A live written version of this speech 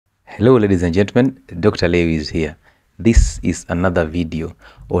Hello ladies and gentlemen, Dr. Lewi is here. This is another video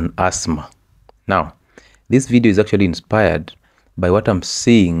on asthma. Now, this video is actually inspired by what I'm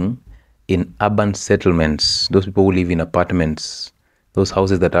seeing in urban settlements, those people who live in apartments, those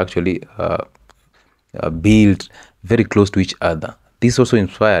houses that are actually built very close to each other. This is also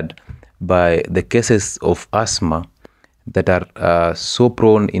inspired by the cases of asthma that are so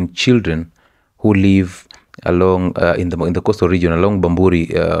prone in children who live along in the coastal region, along Bamburi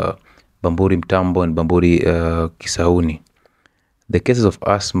Mtambo and Bamburi Kisauni. The cases of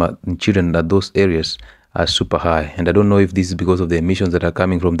asthma in children at those areas are super high, and I don't know if this is because of the emissions that are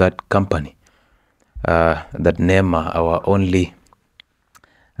coming from that company that NEMA, our only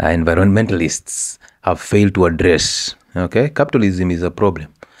environmentalists, have failed to address. Okay, capitalism is a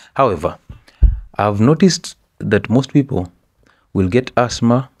problem. However, I've noticed that most people will get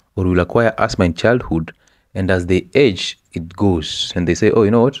asthma or will acquire asthma in childhood, and as they age, it goes, and they say, oh,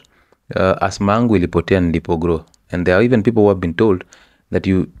 you know what, asthma yangu ilipotea nilipogrow. And there are even people who have been told that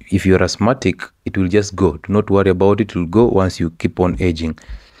if you're asthmatic, it will just go. Do not worry about it. It will go once you keep on aging.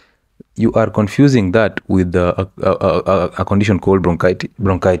 You are confusing that with a condition called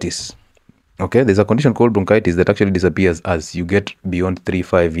bronchitis. Okay, there's a condition called bronchitis that actually disappears as you get beyond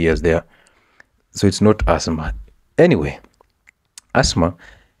 3-5 years there. So it's not asthma. Anyway, asthma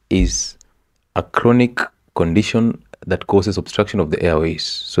is a chronic condition that causes obstruction of the airways.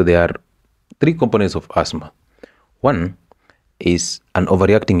 So there are 3 components of asthma. One is an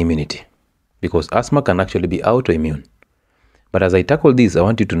overreacting immunity, because asthma can actually be autoimmune. But as I tackle this, I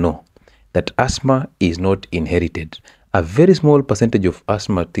want you to know that asthma is not inherited. A very small percentage of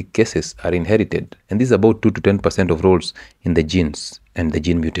asthmatic cases are inherited, and this is about 2 to 10% of roles in the genes and the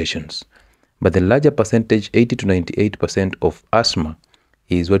gene mutations. But the larger percentage, 80 to 98% of asthma,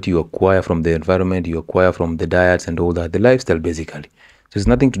 is what you acquire from the environment, you acquire from the diets and all that, the lifestyle basically. So it's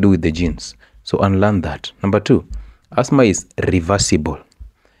nothing to do with the genes. So unlearn that. Number 2, asthma is reversible.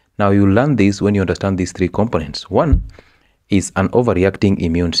 Now you learn this when you understand these 3 components. One is an overreacting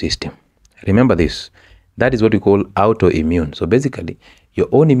immune system. Remember this. That is what we call autoimmune. So basically, your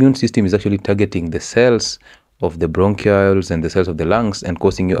own immune system is actually targeting the cells of the bronchioles and the cells of the lungs and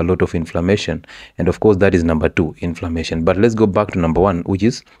causing you a lot of inflammation. And of course, that is number 2, inflammation. But let's go back to number 1, which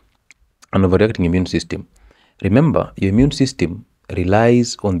is an overreacting immune system. Remember, your immune system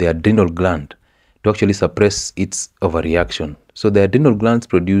relies on the adrenal gland to actually suppress its overreaction. So the adrenal glands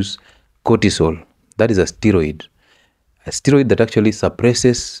produce cortisol. That is a steroid that actually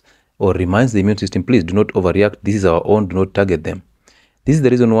suppresses or reminds the immune system, please do not overreact. This is our own, do not target them. This is the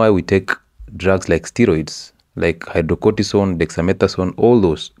reason why we take drugs like steroids, like hydrocortisone, dexamethasone, all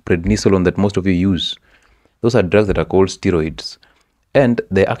those, prednisolone that most of you use. Those are drugs that are called steroids, and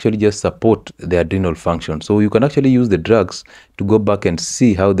they actually just support the adrenal function. So you can actually use the drugs to go back and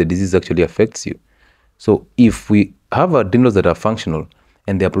see how the disease actually affects you. So if we have adrenals that are functional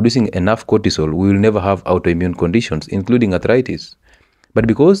and they are producing enough cortisol, we will never have autoimmune conditions, including arthritis. But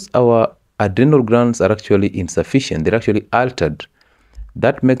because our adrenal glands are actually insufficient, they're actually altered,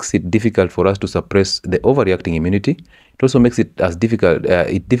 that makes it difficult for us to suppress the overreacting immunity. It also makes it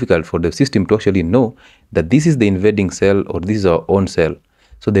difficult for the system to actually know that this is the invading cell or this is our own cell.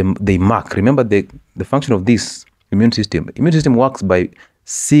 So they mark. Remember the function of this immune system. Immune system works by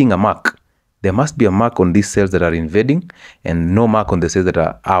seeing a mark. There must be a mark on these cells that are invading and no mark on the cells that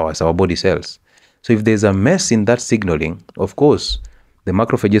are ours, our body cells. So if there's a mess in that signaling, of course, the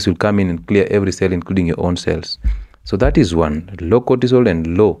macrophages will come in and clear every cell, including your own cells. So that is one, low cortisol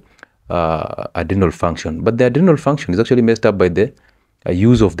and low adrenal function. But the adrenal function is actually messed up by the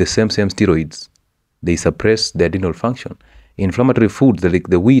use of the same steroids. They suppress the adrenal function. Inflammatory foods, like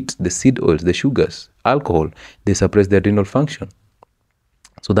the wheat, the seed oils, the sugars, alcohol, they suppress the adrenal function.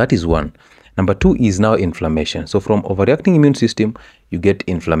 So that is one. Number 2 is now inflammation. So from overreacting immune system, you get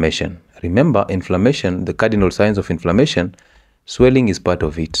inflammation. Remember, inflammation, the cardinal signs of inflammation, swelling is part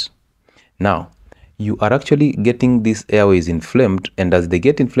of it. Now, you are actually getting these airways inflamed, and as they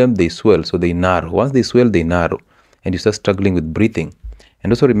get inflamed, they swell, so they narrow. Once they swell, they narrow, and you start struggling with breathing.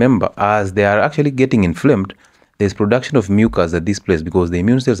 And also remember, as they are actually getting inflamed, there's production of mucus at this place because the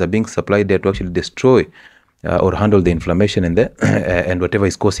immune cells are being supplied there to actually destroy or handle the inflammation and and whatever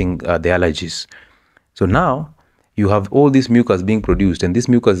is causing the allergies. So now you have all this mucus being produced, and this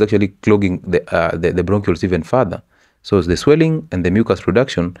mucus is actually clogging the bronchioles even further. So the swelling and the mucus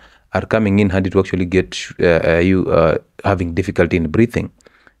production are coming in handy to actually get you having difficulty in breathing.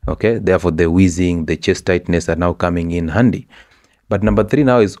 Okay, therefore the wheezing, the chest tightness are now coming in handy. But number 3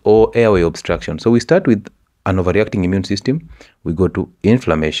 now is all airway obstruction. So we start with an overreacting immune system, we go to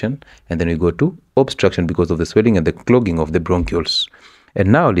inflammation, and then we go to obstruction because of the swelling and the clogging of the bronchioles.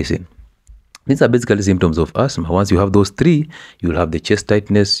 And now listen, these are basically symptoms of asthma. Once you have those three, you'll have the chest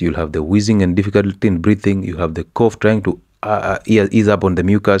tightness, you'll have the wheezing and difficulty in breathing, you have the cough trying to ease up on the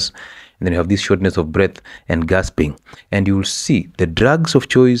mucus, and then you have this shortness of breath and gasping. And you'll see the drugs of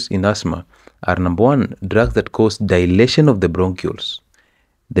choice in asthma are, number one, drugs that cause dilation of the bronchioles,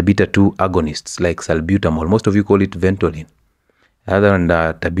 the beta-2 agonists like salbutamol. Most of you call it Ventolin. Other than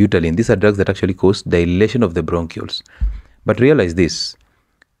terbutaline, these are drugs that actually cause dilation of the bronchioles. But realize this,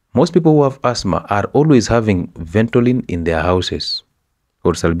 most people who have asthma are always having Ventolin in their houses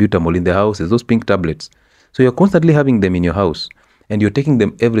or salbutamol in their houses, those pink tablets. So you're constantly having them in your house and you're taking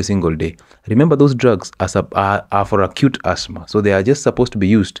them every single day. Remember, those drugs are for acute asthma. So they are just supposed to be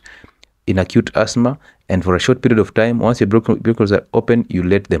used in acute asthma and for a short period of time. Once your bronchioles are open, you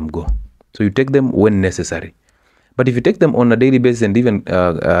let them go. So you take them when necessary. But if you take them on a daily basis and even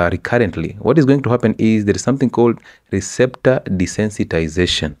recurrently, what is going to happen is there is something called receptor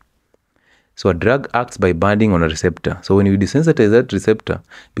desensitization. So a drug acts by binding on a receptor. So when you desensitize that receptor,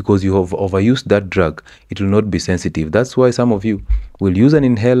 because you have overused that drug, it will not be sensitive. That's why some of you will use an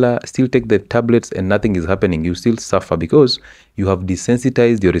inhaler, still take the tablets and nothing is happening. You still suffer because you have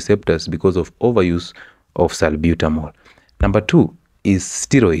desensitized your receptors because of overuse of salbutamol. Number two is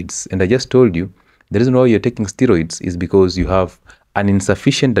steroids. And I just told you, the reason why you're taking steroids is because you have an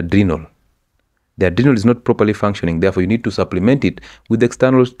insufficient adrenal. The adrenal is not properly functioning. Therefore, you need to supplement it with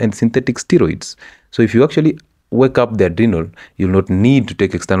external and synthetic steroids. So if you actually wake up the adrenal, you'll not need to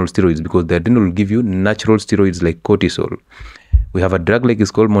take external steroids because the adrenal will give you natural steroids like cortisol. We have a drug like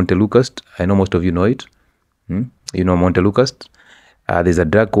it's called montelukast. I know most of you know it. You know montelukast. There's a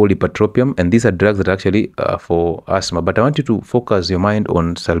drug called ipratropium, and these are drugs that are actually for asthma. But I want you to focus your mind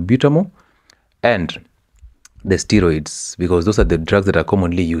on salbutamol and the steroids, because those are the drugs that are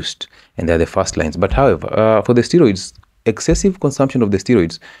commonly used and they're the first lines. But however, for the steroids, excessive consumption of the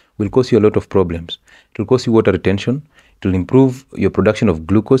steroids will cause you a lot of problems. It will cause you water retention. It will improve your production of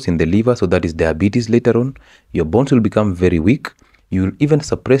glucose in the liver, so that is diabetes later on. Your bones will become very weak. You will even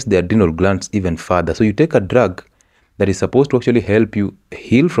suppress the adrenal glands even further. So you take a drug that is supposed to actually help you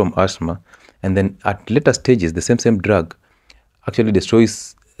heal from asthma, and then at later stages, the same drug actually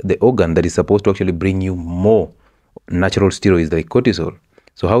destroys the organ that is supposed to actually bring you more natural steroids like cortisol.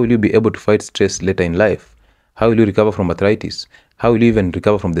 So how will you be able to fight stress later in life? How will you recover from arthritis? How will you even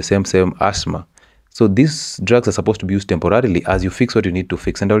recover from the same asthma? So these drugs are supposed to be used temporarily as you fix what you need to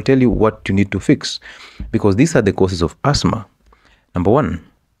fix. And I'll tell you what you need to fix, because these are the causes of asthma. Number one,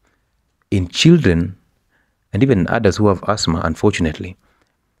 in children and even adults who have asthma, unfortunately.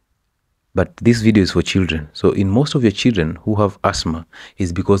 But this video is for children. So in most of your children who have asthma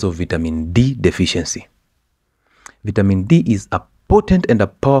is because of vitamin D deficiency. Vitamin D is a potent and a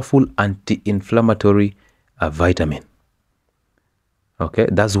powerful anti-inflammatory vitamin. Okay,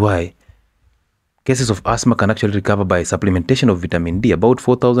 that's why cases of asthma can actually recover by supplementation of vitamin D. About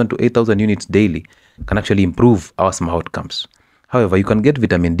 4,000 to 8,000 units daily can actually improve asthma outcomes. However, you can get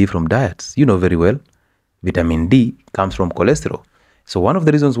vitamin D from diets. You know very well, vitamin D comes from cholesterol. So one of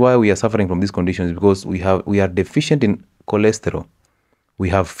the reasons why we are suffering from this condition is because we are deficient in cholesterol. We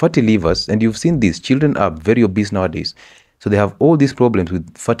have fatty livers, and you've seen these children are very obese nowadays. So they have all these problems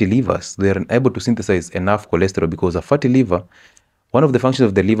with fatty livers. They are unable to synthesize enough cholesterol because a fatty liver, one of the functions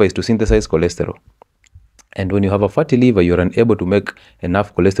of the liver is to synthesize cholesterol. And when you have a fatty liver, you're unable to make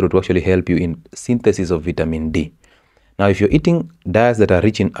enough cholesterol to actually help you in synthesis of vitamin D. Now, if you're eating diets that are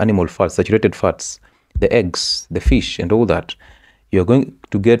rich in animal fats, saturated fats, the eggs, the fish, and all that, you're going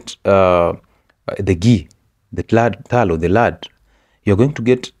to get the ghee, the tallow, the lard. You're going to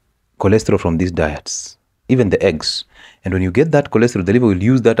get cholesterol from these diets, even the eggs. And when you get that cholesterol, the liver will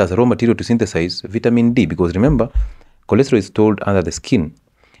use that as a raw material to synthesize vitamin D. Because remember, cholesterol is stored under the skin.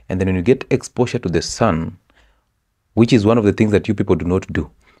 And then when you get exposure to the sun, which is one of the things that you people do not do.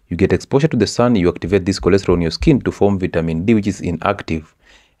 You get exposure to the sun, you activate this cholesterol on your skin to form vitamin D, which is inactive.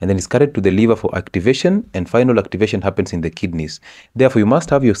 And then it's carried to the liver for activation, and final activation happens in the kidneys. Therefore, you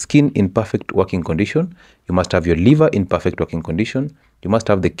must have your skin in perfect working condition. You must have your liver in perfect working condition. You must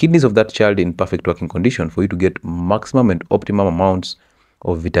have the kidneys of that child in perfect working condition for you to get maximum and optimum amounts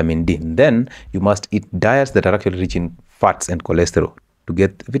of vitamin D. And then you must eat diets that are actually rich in fats and cholesterol to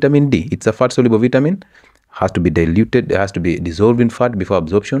get vitamin D. It's a fat-soluble vitamin, has to be diluted, it has to be dissolved in fat before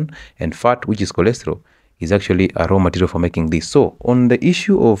absorption, and fat, which is cholesterol, is actually a raw material for making this. So on the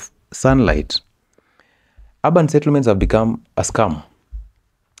issue of sunlight, urban settlements have become a scam.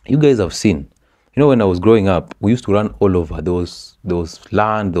 You guys have seen, when I was growing up, we used to run all over those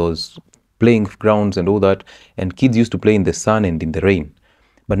land, those playing grounds and all that, and kids used to play in the sun and in the rain.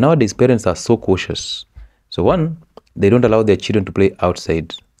 But nowadays, parents are so cautious. So one, they don't allow their children to play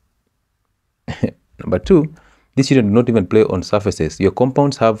outside. Number two, these children do not even play on surfaces. Your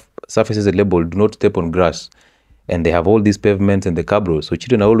compounds have surfaces labeled, do not step on grass. And they have all these pavements and the cabros. So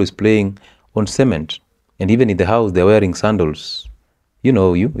children are always playing on cement. And even in the house, they're wearing sandals. You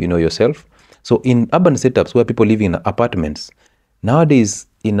know yourself. So in urban setups where people live in apartments, nowadays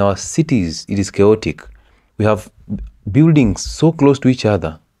in our cities, it is chaotic. We have buildings so close to each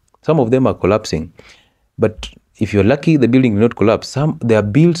other. Some of them are collapsing. But if you're lucky, the building will not collapse. They are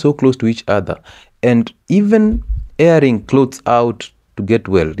built so close to each other. And even airing clothes out to get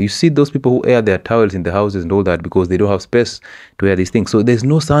well. You see those people who air their towels in the houses and all that because they don't have space to air these things. So there's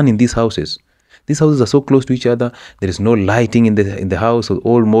no sun in these houses. These houses are so close to each other. There is no lighting in the house. So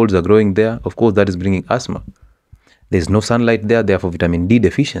all molds are growing there. Of course, that is bringing asthma. There's no sunlight there, therefore vitamin D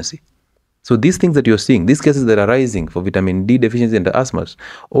deficiency. So these things that you're seeing, these cases that are rising for vitamin D deficiency and the asthmas,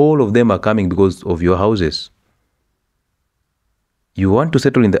 all of them are coming because of your houses. You want to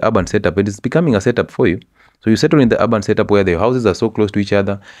settle in the urban setup, it is becoming a setup for you. So you settle in the urban setup where the houses are so close to each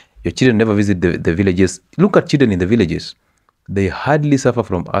other. Your children never visit the villages. Look at children in the villages. They hardly suffer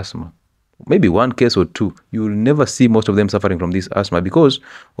from asthma. Maybe one case or two. You will never see most of them suffering from this asthma because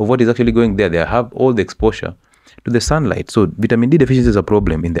of what is actually going there. They have all the exposure to the sunlight. So vitamin D deficiency is a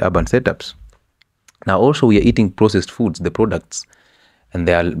problem in the urban setups. Now also we are eating processed foods, the products, and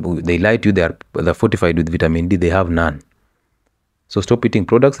they lie to you, they're fortified with vitamin D. They have none. So stop eating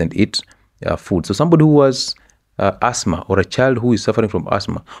products and eat food. So somebody who has asthma or a child who is suffering from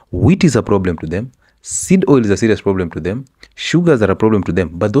asthma, wheat is a problem to them. Seed oil is a serious problem to them. Sugars are a problem to them.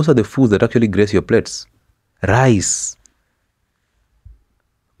 But those are the foods that actually grace your plates. Rice.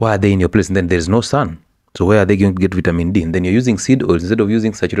 Why are they in your plates? And then there's no sun. So where are they going to get vitamin D? And then you're using seed oils instead of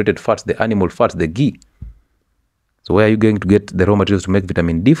using saturated fats, the animal fats, the ghee. So where are you going to get the raw materials to make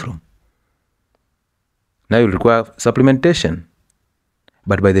vitamin D from? Now you'll require supplementation.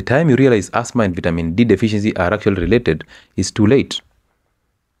 But by the time you realize asthma and vitamin D deficiency are actually related, it's too late.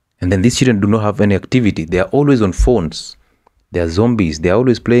 And then these children do not have any activity. They are always on phones. They are zombies. They are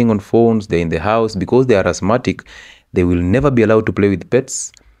always playing on phones. They're in the house. Because they are asthmatic, they will never be allowed to play with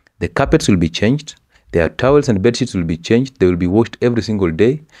pets. The carpets will be changed. Their towels and bed sheets will be changed. They will be washed every single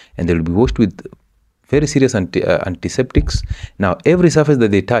day. And they will be washed with very serious antiseptics. Now, every surface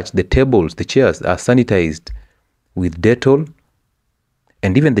that they touch, the tables, the chairs, are sanitized with Dettol.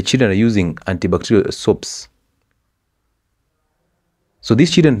 And even the children are using antibacterial soaps. So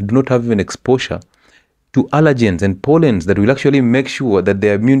these children do not have even exposure to allergens and pollens that will actually make sure that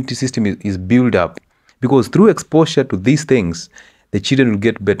their immunity system is built up. Because through exposure to these things, the children will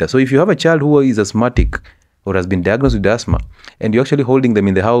get better. So if you have a child who is asthmatic or has been diagnosed with asthma, and you're actually holding them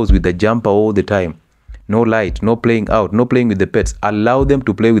in the house with the jumper all the time, no light, no playing out, no playing with the pets, allow them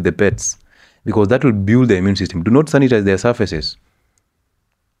to play with the pets because that will build their immune system. Do not sanitize their surfaces.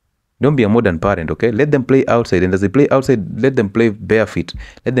 Don't be a modern parent, okay? Let them play outside. And as they play outside, let them play barefoot.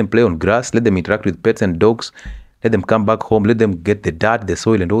 Let them play on grass. Let them interact with pets and dogs. Let them come back home. Let them get the dirt, the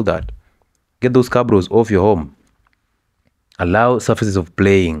soil, and all that. Get those cabros off your home. Allow surfaces of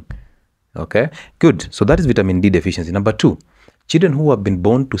playing, okay? Good. So that is vitamin D deficiency. Number two, children who have been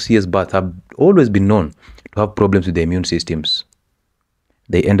born to CS birth have always been known to have problems with their immune systems.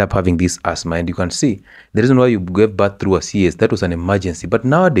 They end up having this asthma. And you can see the reason why you gave birth through a CS, that was an emergency. But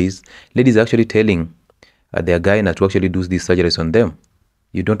nowadays, ladies are actually telling their gynae to actually do these surgeries on them.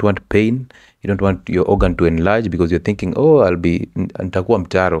 You don't want pain. You don't want your organ to enlarge because you're thinking, oh, nitakuwa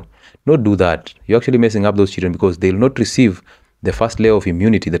mtaro. Don't do that. You're actually messing up those children because they'll not receive the first layer of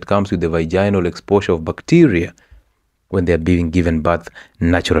immunity that comes with the vaginal exposure of bacteria when they're being given birth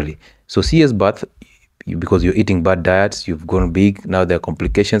naturally. So CS birth, because you're eating bad diets, you've gone big, now there are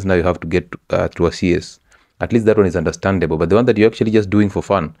complications, now you have to get through a CS. At least that one is understandable. But the one that you're actually just doing for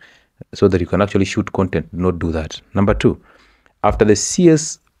fun, so that you can actually shoot content, do not do that. Number two, after the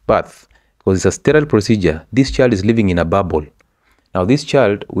CS birth, because it's a sterile procedure, this child is living in a bubble. Now this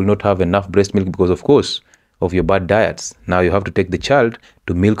child will not have enough breast milk because, of course, of your bad diets. Now you have to take the child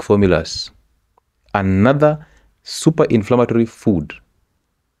to milk formulas. Another super inflammatory food.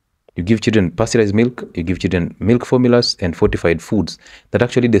 You give children pasteurized milk, you give children milk formulas and fortified foods that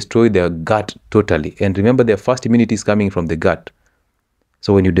actually destroy their gut totally. And remember, their first immunity is coming from the gut.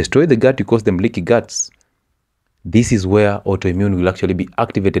 So when you destroy the gut, you cause them leaky guts. This is where autoimmune will actually be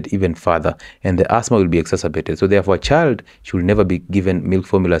activated even further and the asthma will be exacerbated. So therefore, a child should never be given milk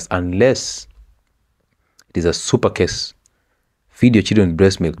formulas unless it is a super case. Feed your children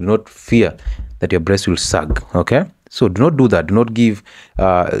breast milk. Do not fear that your breast will sag, okay? So do not do that. Do not give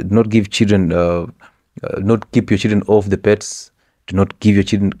children, not keep your children off the pets. Do not keep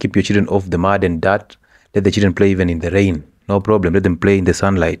your children off the mud and dirt. Let the children play even in the rain. No problem. Let them play in the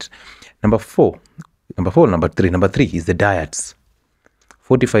sunlight. Number three is the diets.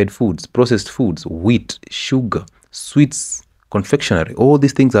 Fortified foods, processed foods, wheat, sugar, sweets, confectionery. All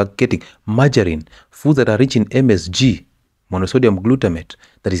these things are getting margarine, foods that are rich in MSG, monosodium glutamate,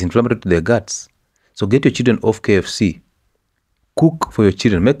 that is inflammatory to their guts. So get your children off KFC. Cook for your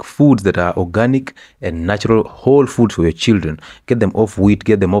children. Make foods that are organic and natural, whole foods for your children. Get them off wheat,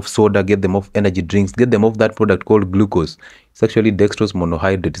 get them off soda, get them off energy drinks, get them off that product called glucose. It's actually dextrose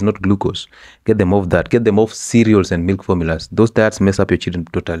monohydrate, it's not glucose. Get them off that. Get them off cereals and milk formulas. Those diets mess up your children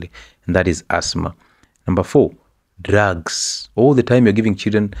totally, and that is asthma. Number 4, drugs. All the time you're giving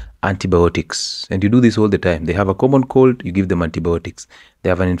children antibiotics, and you do this all the time. They have a common cold, you give them antibiotics. They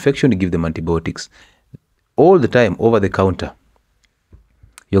have an infection, you give them antibiotics. All the time, over the counter.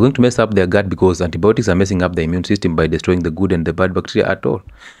 You're going to mess up their gut because antibiotics are messing up the immune system by destroying the good and the bad bacteria at all,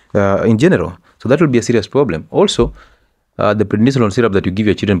 in general. So that will be a serious problem. Also, the prednisolone syrup that you give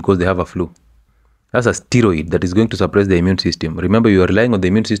your children because they have a flu, that's a steroid that is going to suppress the immune system. Remember, you are relying on the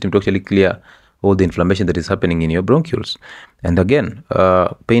immune system to actually clear all the inflammation that is happening in your bronchioles. And again,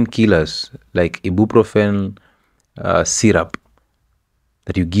 painkillers like ibuprofen syrup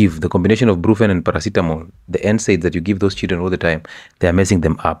that you give, the combination of brufen and paracetamol, the NSAIDs that you give those children all the time, they are messing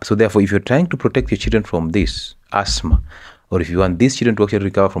them up. So therefore, if you're trying to protect your children from this asthma, or if you want these children to actually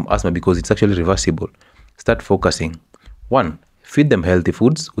recover from asthma because it's actually reversible, start focusing. 1, feed them healthy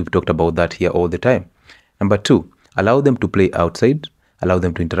foods. We've talked about that here all the time. Number 2, allow them to play outside, allow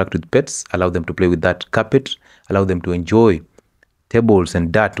them to interact with pets, allow them to play with that carpet, allow them to enjoy tables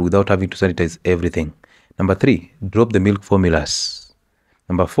and dirt without having to sanitize everything. Number 3, drop the milk formulas.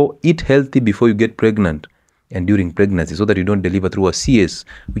 Number 4, eat healthy before you get pregnant and during pregnancy so that you don't deliver through a CS,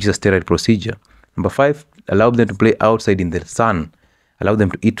 which is a steroid procedure. Number 5, allow them to play outside in the sun. Allow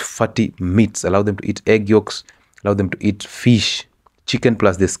them to eat fatty meats. Allow them to eat egg yolks. Allow them to eat fish, chicken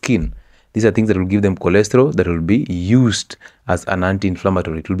plus the skin. These are things that will give them cholesterol that will be used as an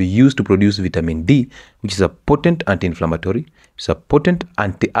anti-inflammatory. It will be used to produce vitamin D, which is a potent anti-inflammatory. It's a potent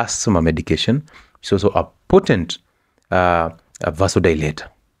anti-asthma medication. It's also a potent a vasodilator.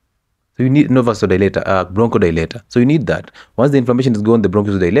 So you need bronchodilator. So you need that. Once the inflammation is gone, the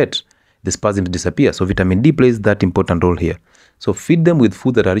bronchioles dilate, the spasms disappear. So vitamin D plays that important role here. So feed them with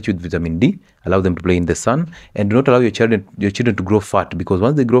food that are rich with vitamin D. Allow them to play in the sun, and do not allow your children to grow fat, because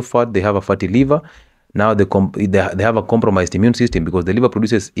once they grow fat, they have a fatty liver. Now they have a compromised immune system because the liver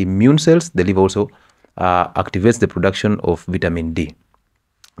produces immune cells. The liver also activates the production of vitamin D.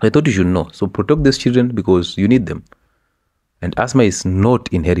 I thought you should know. So protect these children because you need them. And asthma is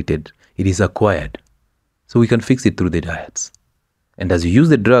not inherited, it is acquired. So we can fix it through the diets. And as you use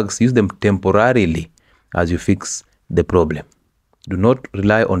the drugs, use them temporarily as you fix the problem. Do not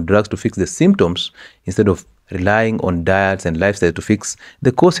rely on drugs to fix the symptoms instead of relying on diets and lifestyle to fix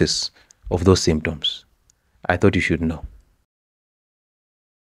the causes of those symptoms. I thought you should know.